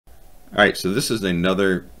All right, so this is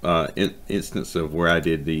another instance of where I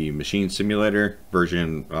did the machine simulator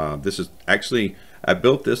version. This is actually, I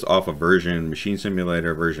built this off of machine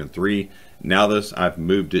simulator version 3. Now I've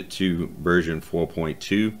moved it to version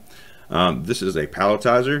 4.2. This is a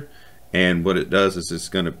palletizer, and what it does is it's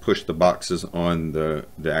going to push the boxes on the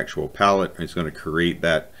actual pallet. It's going to create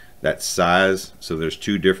that size. So there's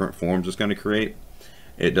two different forms it's going to create.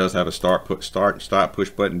 It does have a start and stop push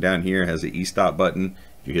button down here. It has the e-stop button.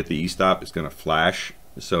 If you hit the e-stop, it's going to flash.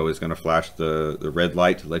 So it's going to flash the red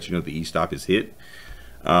light to let you know the e-stop is hit.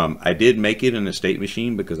 I did make it in a state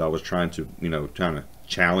machine because I was trying to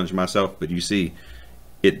challenge myself. But you see,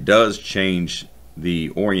 it does change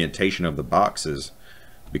the orientation of the boxes,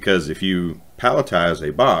 because if you palletize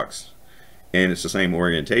a box and it's the same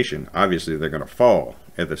orientation, obviously they're going to fall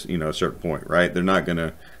at this a certain point, right? They're not going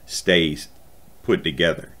to stay put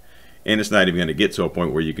together. And it's not even going to get to a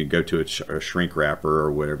point where you can go to a shrink wrapper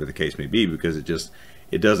or whatever the case may be, because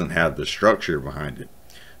it doesn't have the structure behind it.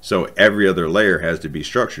 So every other layer has to be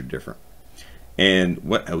structured different. And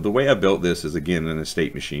the way I built this is, again, in a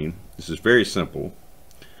state machine. This is very simple.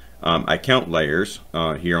 I count layers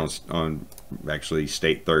here on actually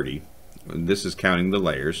state 30. And this is counting the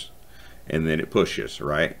layers, and then it pushes,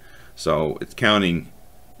 right? So it's counting,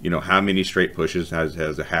 how many straight pushes has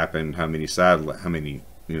it happened, how many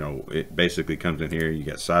it basically comes in here. You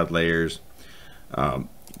got side layers,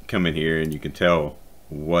 come in here and you can tell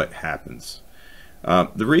what happens.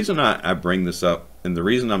 The reason I bring this up, and the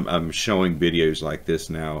reason I'm showing videos like this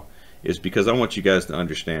now, is because I want you guys to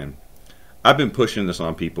understand. I've been pushing this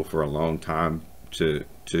on people for a long time to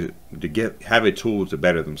have a tool to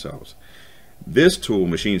better themselves. This tool,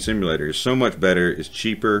 Machine Simulator, is so much better. It's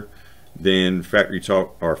cheaper than Factory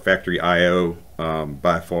Talk or Factory IO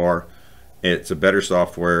by far. It's a better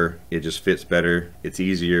software. It just fits better. It's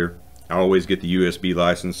easier. I always get the USB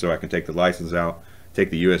license, so I can take the license out, take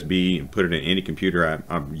the USB and put it in any computer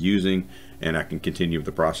I'm using, and I can continue with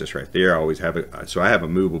the process right there. I always have it. So I have a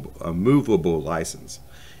movable license.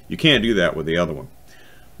 You can't do that with the other one.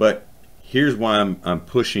 But here's why I'm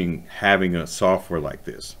pushing having a software like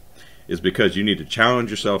this, is because you need to challenge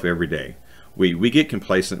yourself every day. We get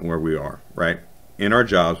complacent where we are, right? In our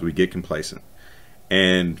jobs, we get complacent,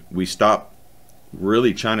 and we stop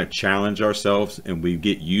really trying to challenge ourselves, and we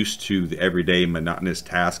get used to the everyday monotonous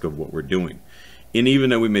task of what we're doing. And even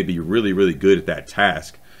though we may be really, really good at that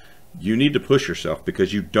task, you need to push yourself,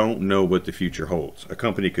 because you don't know what the future holds. A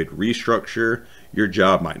company could restructure. Your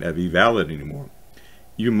job might not be valid anymore.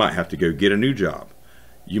 You might have to go get a new job.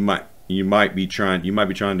 You might be trying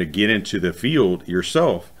to get into the field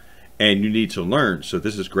yourself, and you need to learn. So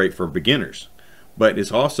this is great for beginners, but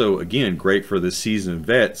it's also, again, great for the seasoned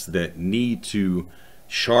vets that need to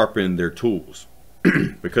sharpen their tools.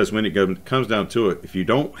 Because when it comes down to it, if you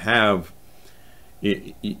don't have,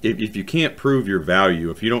 if you can't prove your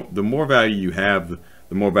value, the more value you have,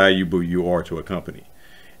 the more valuable you are to a company.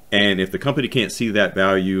 And if the company can't see that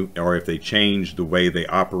value, or if they change the way they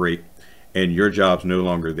operate and your job's no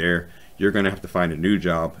longer there, you're going to have to find a new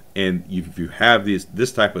job. And if you have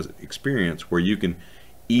this type of experience where you can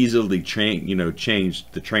easily change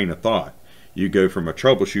the train of thought, you go from a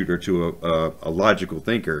troubleshooter to a logical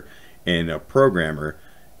thinker and a programmer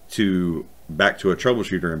back to a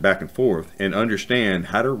troubleshooter and back and forth, and understand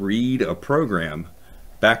how to read a program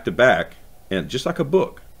back to back, and just like a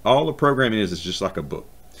book. All the programming is just like a book.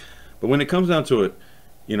 But when it comes down to it,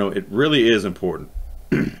 it really is important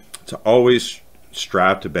to always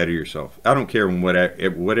strive to better yourself. I don't care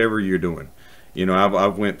whatever you're doing.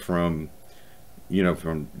 I've went from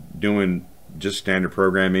doing just standard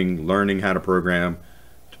programming, learning how to program,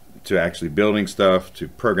 to actually building stuff, to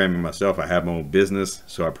programming myself. I have my own business,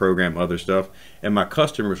 so I program other stuff, and my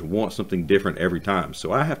customers want something different every time,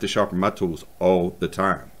 so I have to sharpen my tools all the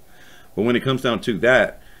time. But when it comes down to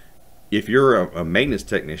that, if you're a maintenance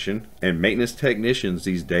technician, and maintenance technicians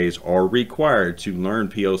these days are required to learn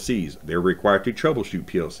PLCs, they're required to troubleshoot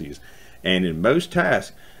PLCs, and in most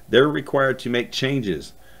tasks they're required to make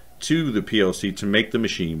changes to the PLC to make the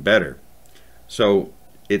machine better. So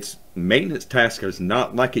its maintenance task is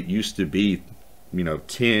not like it used to be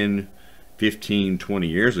 10, 15, 20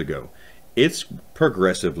 years ago. It's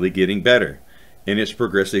progressively getting better, and it's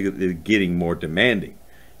progressively getting more demanding.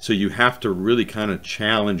 So you have to really kind of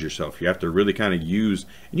challenge yourself. You have to really kind of use,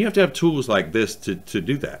 and you have to have tools like this to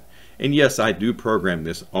do that. And yes, I do program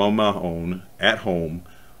this on my own at home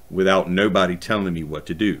without nobody telling me what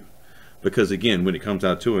to do. Because again, when it comes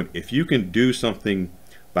out to it, if you can do something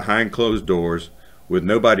behind closed doors with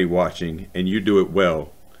nobody watching and you do it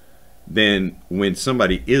well, then when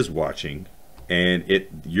somebody is watching and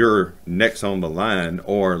you're next on the line,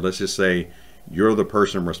 or let's just say you're the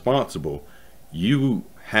person responsible, you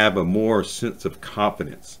have a more sense of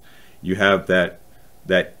confidence. You have that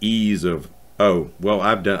ease of, oh, well,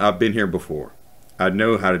 I've been here before. I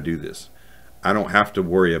know how to do this. I don't have to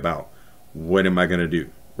worry about what am I going to do,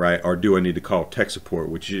 right? Or do I need to call tech support,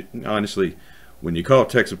 which honestly, when you call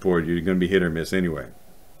tech support, you're going to be hit or miss anyway.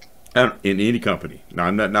 In any company. Now,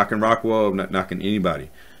 I'm not knocking Rockwell, I'm not knocking anybody.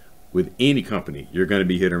 With any company, you're going to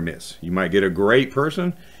be hit or miss. You might get a great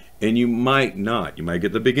person, and you might not. You might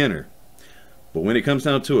get the beginner. But when it comes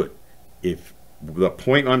down to it, if the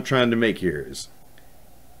point I'm trying to make here is,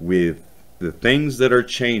 with the things that are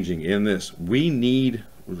changing in this, we need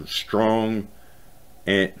strong,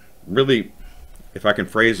 and really, if I can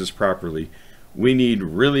phrase this properly, we need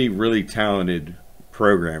really, really talented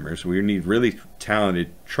programmers. We need really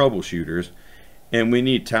talented troubleshooters, and we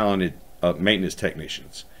need talented maintenance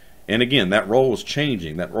technicians. And again, that role is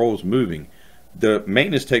changing. That role is moving. The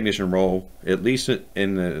maintenance technician role, at least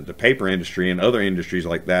in the paper industry and other industries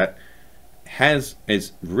like that,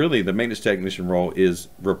 is really, the maintenance technician role is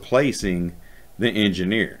replacing the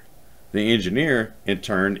engineer. The engineer, in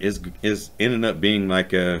turn, is ending up being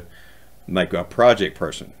like a project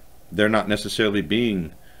person. They're not necessarily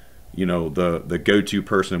being, you know, the go-to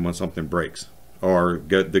person when something breaks, or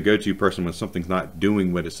the go-to person when something's not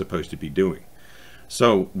doing what it's supposed to be doing.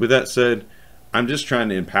 So with that said, I'm just trying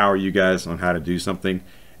to empower you guys on how to do something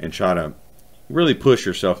and try to really push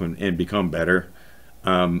yourself and become better.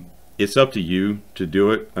 It's up to you to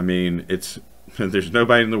do it. I mean, there's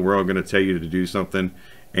nobody in the world going to tell you to do something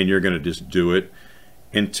and you're going to just do it.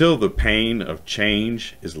 Until the pain of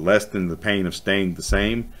change is less than the pain of staying the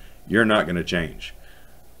same, you're not going to change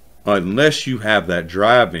unless you have that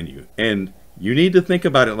drive in you. And you need to think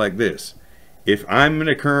about it like this: if I'm in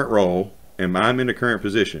a current role and I'm in a current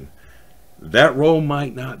position, that role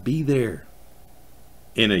might not be there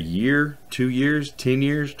in a year, 2 years, 10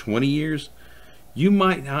 years, 20 years. You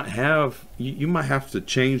might not have, you might have to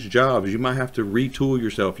change jobs. You might have to retool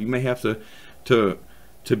yourself. You may have to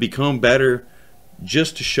become better,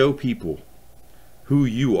 just to show people who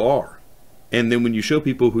you are. And then when you show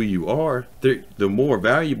people who you are, the more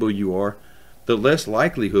valuable you are, the less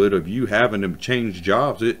likelihood of you having to change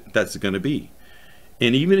jobs that's going to be.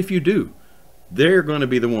 And even if you do, they're going to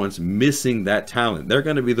be the ones missing that talent. They're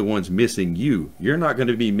going to be the ones missing you. You're not going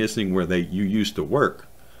to be missing where you used to work.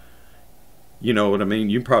 You know what I mean?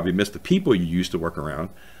 You probably miss the people you used to work around,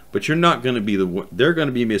 but you're not going to be the one. They're going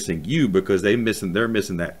to be missing you because they're missing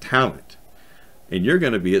that talent. And you're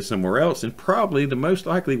going to be at somewhere else, and probably the most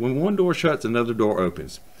likely, when one door shuts, another door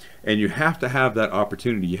opens. And you have to have that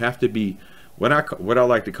opportunity. You have to be, what I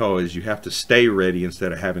like to call is, you have to stay ready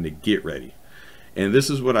instead of having to get ready. And this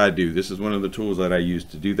is what I do. This is one of the tools that I use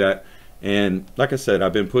to do that. And like I said,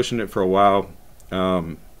 I've been pushing it for a while,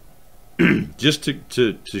 just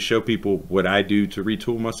to show people what I do to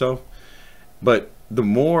retool myself. But the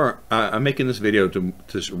more I'm making this video to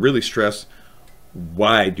really stress,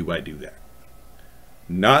 why do I do that?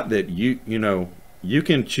 Not that you know, you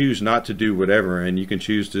can choose not to do whatever, and you can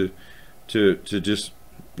choose to just,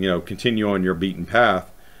 you know, continue on your beaten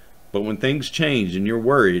path. But when things change and you're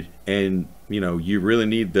worried, and you know, you really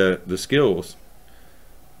need the skills,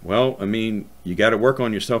 well, I mean, you got to work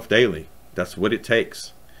on yourself daily. That's what it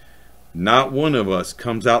takes. Not one of us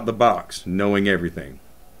comes out the box knowing everything.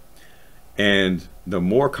 And the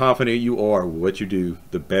more confident you are with what you do,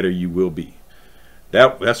 the better you will be.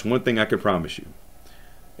 That's one thing I can promise you.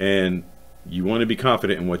 And you want to be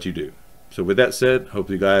confident in what you do. So with that said, hope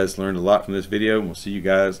you guys learned a lot from this video, and we'll see you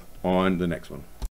guys on the next one.